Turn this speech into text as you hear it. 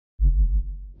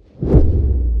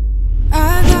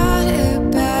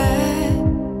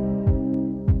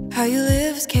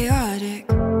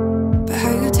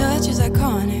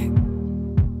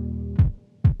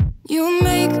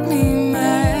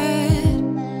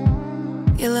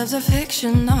love's a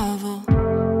fiction novel,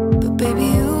 but baby,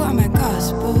 you are my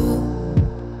gospel.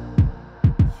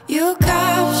 You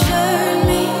captured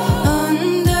me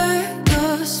under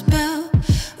your spell,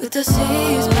 with the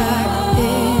seas back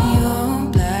in your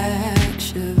black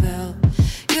Chevelle.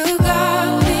 You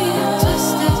got me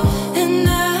twisted and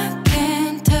I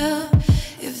can't tell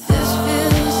if this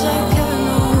feels like heaven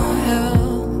or hell.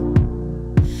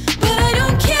 But I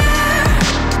don't care,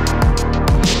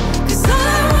 'cause all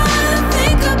I wanna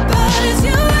think about is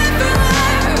you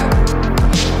everywhere.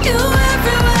 You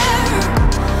everywhere.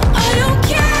 I don't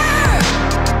care,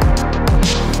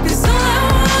 'cause all I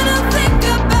wanna think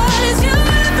about is you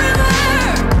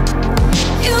everywhere.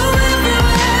 You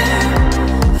everywhere.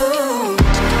 Ooh.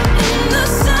 In the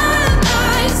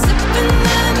sunlight, sipping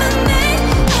lemonade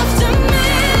after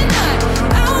midnight,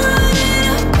 out running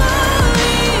a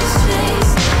police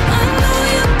chase. I know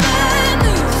you're bad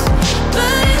news,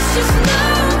 but it's just no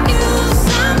use.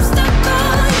 I'm stuck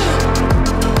on you.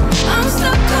 I'm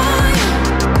stuck on you.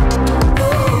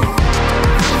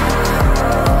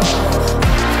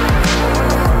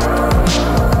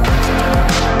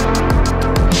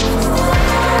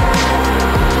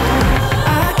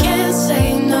 I can't say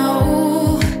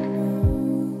no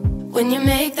when you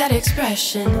make that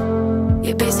expression.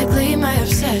 You're basically my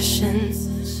obsession.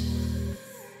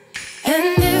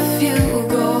 And if you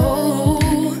go,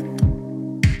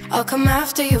 I'll come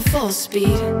after you full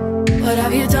speed. What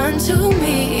have you done to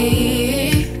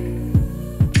me?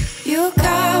 You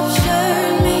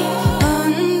captured me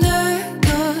under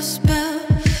your spell,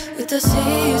 with the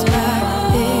seas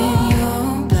back in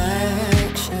your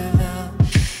black Chevelle.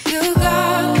 You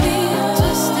got me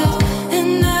twisted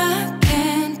and I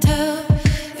can't tell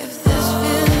if this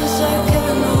feels like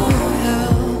heaven or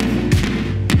hell.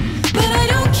 But I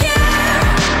don't care,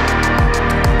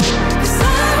 'cause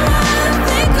all I wanna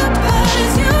think about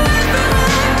is you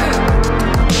everywhere.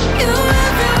 You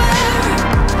everywhere.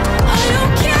 I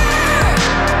don't care,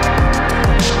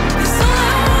 'cause all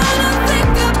I wanna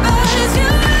think about is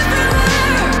you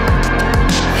everywhere.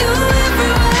 You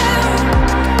everywhere.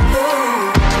 Ooh.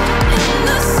 In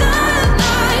the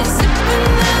sunlight, sipping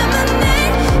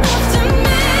lemonade after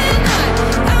midnight,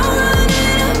 out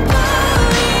running a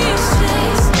police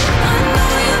chase. I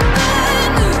know you're bad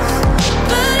news,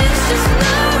 but it's just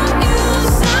no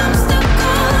use. I'm stuck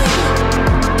on you.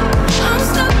 I'm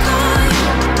stuck on you.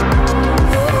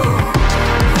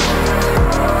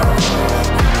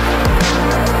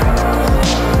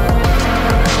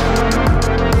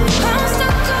 I'm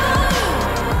stuck on you.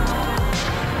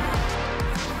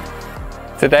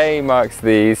 Today marks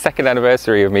the second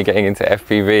anniversary of me getting into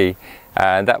FPV,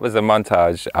 and that was a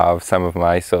montage of some of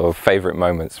my sort of favourite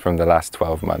moments from the last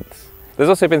 12 months. There's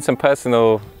also been some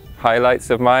personal highlights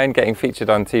of mine, getting featured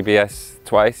on TBS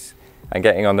twice and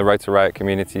getting on the Road to Riot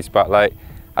Community Spotlight,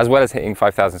 as well as hitting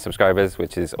 5,000 subscribers,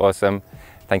 which is awesome.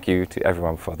 Thank you to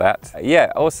everyone for that.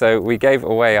 Yeah, also we gave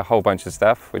away a whole bunch of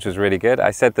stuff, which was really good.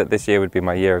 I said that this year would be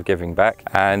my year of giving back,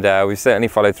 and we've certainly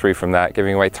followed through from that,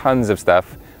 giving away tons of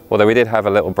stuff. Although we did have a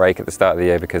little break at the start of the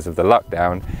year because of the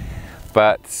lockdown,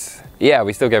 but yeah,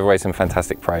 we still gave away some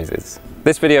fantastic prizes.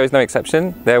 This video is no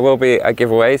exception. There will be a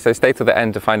giveaway, so stay till the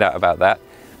end to find out about that.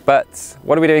 But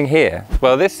what are we doing here?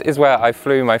 Well, this is where I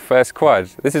flew my first quad.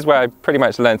 This is where I pretty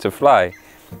much learned to fly.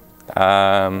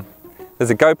 There's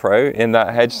a GoPro in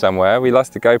that hedge somewhere. We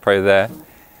lost a GoPro there.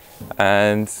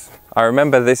 And I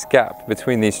remember this gap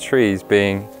between these trees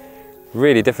being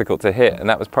really difficult to hit. And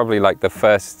that was probably like the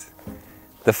first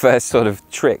sort of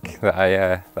trick that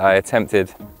I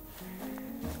attempted.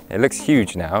 It looks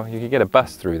huge now. You could get a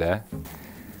bus through there.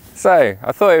 So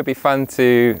I thought it would be fun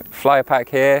to fly a pack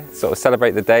here, sort of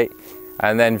celebrate the date,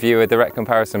 and then view a direct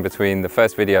comparison between the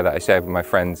first video that I shared with my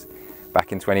friends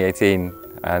back in 2018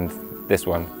 and this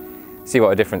one. See what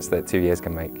a difference that 2 years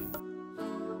can make.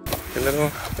 The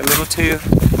little two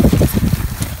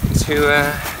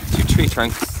tree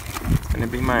trunks is gonna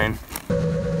be mine.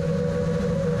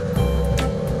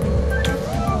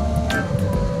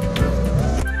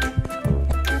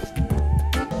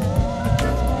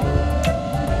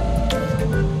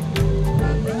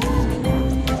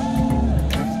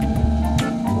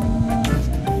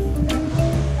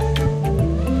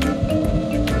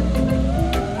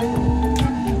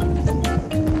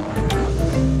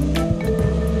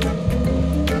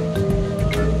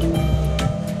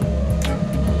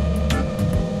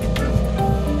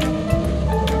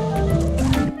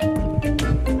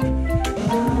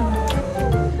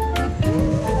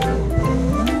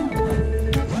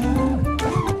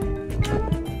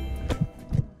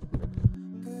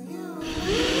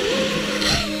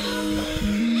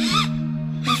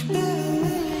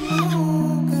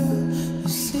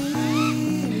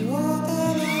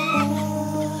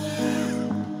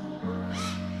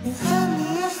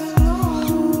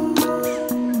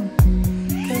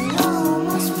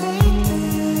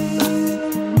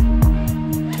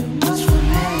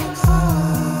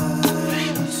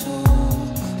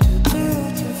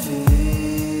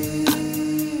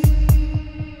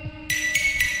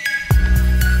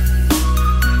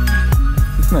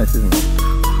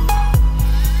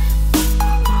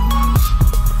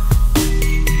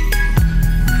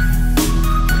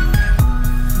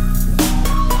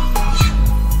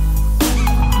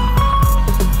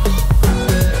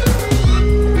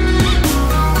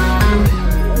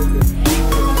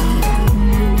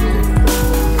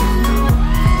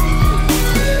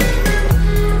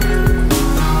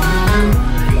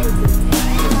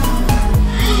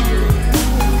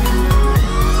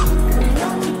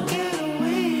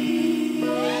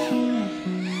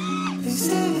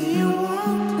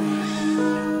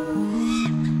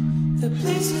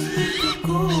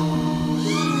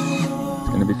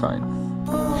 fine.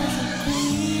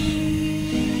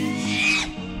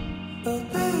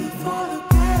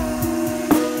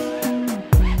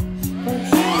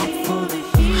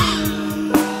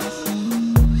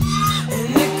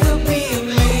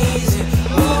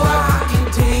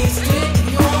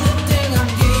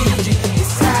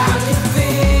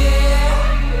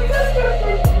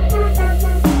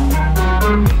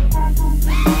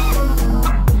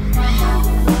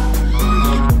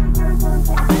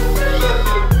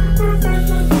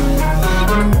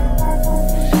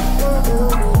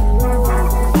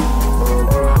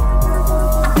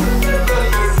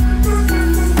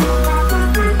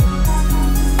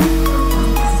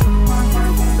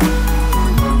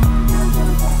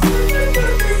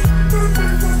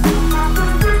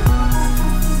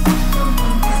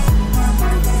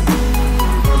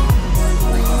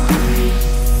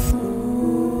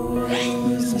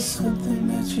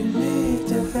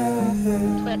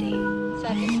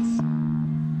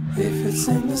 If it's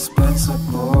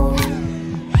indispensable,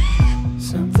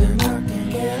 something I can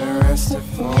get arrested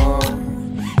for.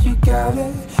 You got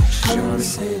it, sure to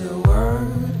say the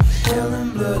word. Hell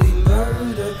and bloody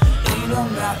murder, ain't no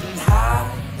mountain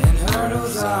high, and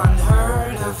hurdles are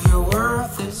unheard of. You're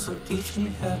worth it, so teach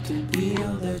me how to be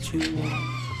all that you want.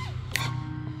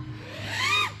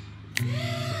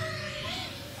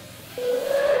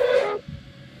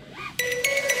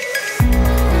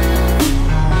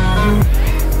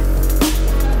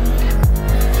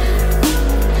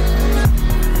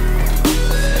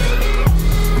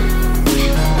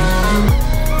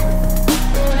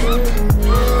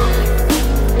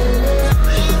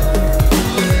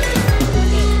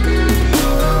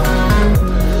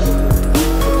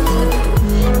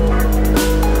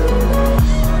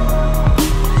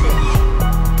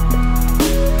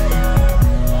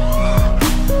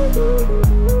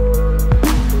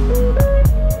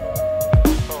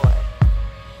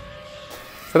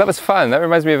 So that was fun. That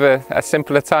reminds me of a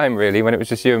simpler time really, when it was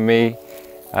just you and me.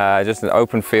 Just an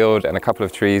open field and a couple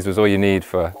of trees was all you need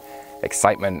for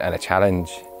excitement and a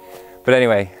challenge. But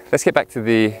anyway, let's get back to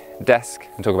the desk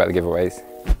and talk about the giveaways.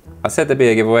 I said there'd be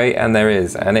a giveaway, and there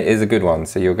is, and it is a good one,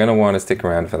 so you're going to want to stick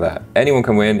around for that. Anyone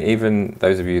can win, even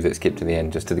those of you that skip to the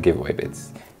end just to the giveaway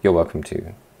bits. You're welcome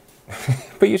to.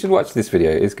 But you should watch this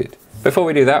video, it is good. Before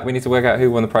we do that, we need to work out who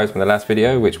won the prize from the last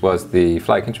video, which was the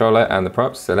flight controller and the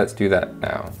props, so let's do that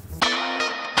now.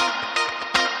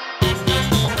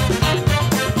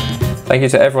 Thank you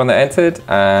to everyone that entered,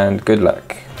 and good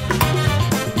luck.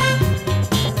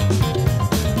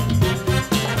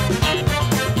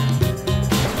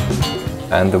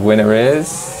 And the winner is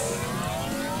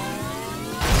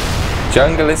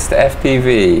Junglist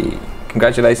FPV.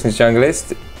 Congratulations,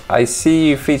 Junglist. I see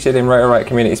you featured in Rotorite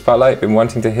Community Spotlight, been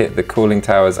wanting to hit the cooling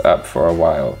towers up for a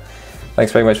while.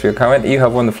 Thanks very much for your comment. You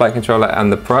have won the flight controller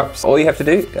and the props. All you have to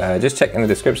do, just check in the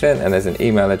description and there's an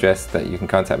email address that you can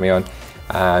contact me on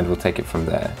and we'll take it from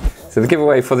there. So the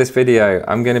giveaway for this video,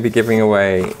 I'm going to be giving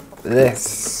away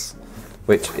this,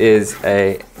 which is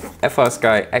a FR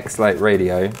Sky X-Lite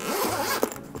radio.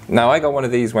 Now I got one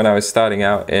of these when I was starting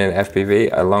out in FPV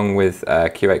along with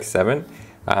QX7.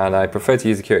 And I prefer to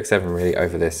use the QX7 really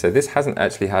over this. So this hasn't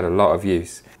actually had a lot of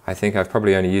use. I think I've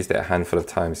probably only used it a handful of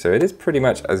times. So it is pretty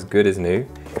much as good as new.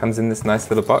 Comes in this nice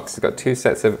little box. It's got two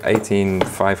sets of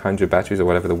 18500 batteries or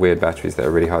whatever the weird batteries that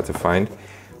are really hard to find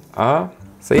are.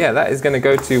 So yeah, that is going to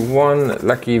go to one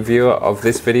lucky viewer of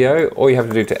this video. All you have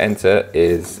to do to enter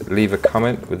is leave a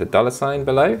comment with a $sign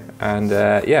below. And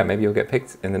yeah, maybe you'll get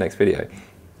picked in the next video.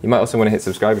 You might also want to hit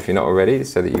subscribe if you're not already,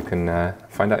 so that you can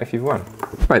find out if you've won.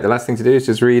 Right, the last thing to do is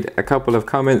just read a couple of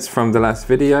comments from the last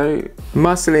video.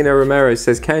 Marcelina Romero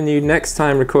says, can you next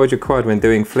time record your quad when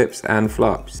doing flips and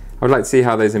flops? I would like to see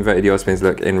how those inverted yaw spins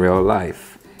look in real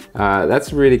life.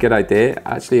 That's a really good idea.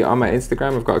 Actually, on my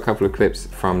Instagram, I've got a couple of clips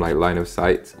from like line of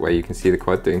sight where you can see the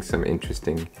quad doing some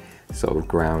interesting sort of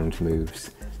ground moves.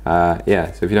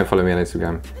 Yeah, so if you don't follow me on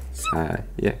Instagram,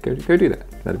 yeah, go do that.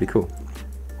 That'd be cool.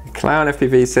 Clown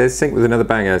FPV says, sync with another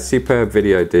banger. Superb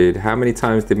video, dude. How many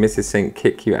times did Mrs. Sync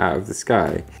kick you out of the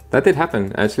sky? That did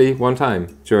happen, actually, one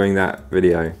time during that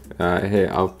video. Here,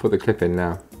 I'll put the clip in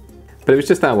now. But it was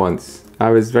just that once.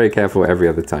 I was very careful every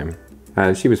other time.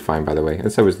 And she was fine, by the way,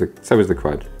 and so was the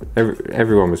quad.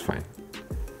 Everyone was fine.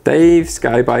 Dave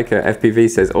Skybiker FPV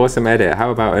says, awesome edit.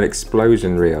 How about an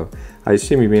explosion reel? I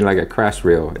assume you mean like a crash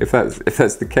reel. If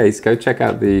that's the case, go check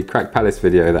out the Crack Palace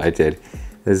video that I did.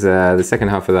 There's the second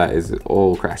half of that is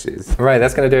all crashes. All right,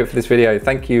 that's gonna do it for this video.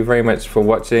 Thank you very much for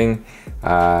watching.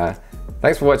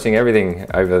 Thanks for watching everything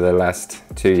over the last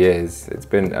 2 years. It's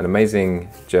been an amazing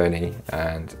journey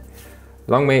and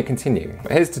long may it continue.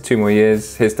 Here's to 2 more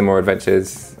years, here's to more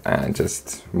adventures, and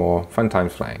just more fun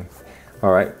times flying.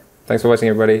 All right, thanks for watching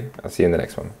everybody. I'll see you in the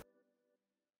next one.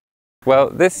 Well,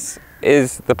 this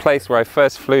is the place where I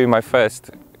first flew my first...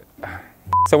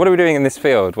 So what are we doing in this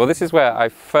field? Well, this is where I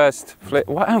first flew...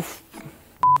 Wow,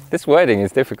 this wording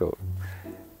is difficult.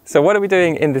 So what are we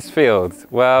doing in this field?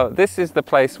 Well, this is the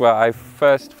place where I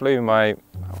first flew my...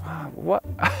 What?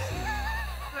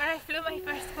 Where I flew my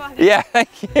first quad. Yeah, thank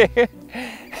you.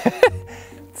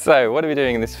 So, what are we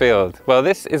doing in this field? Well,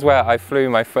 this is where I flew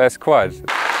my first quad.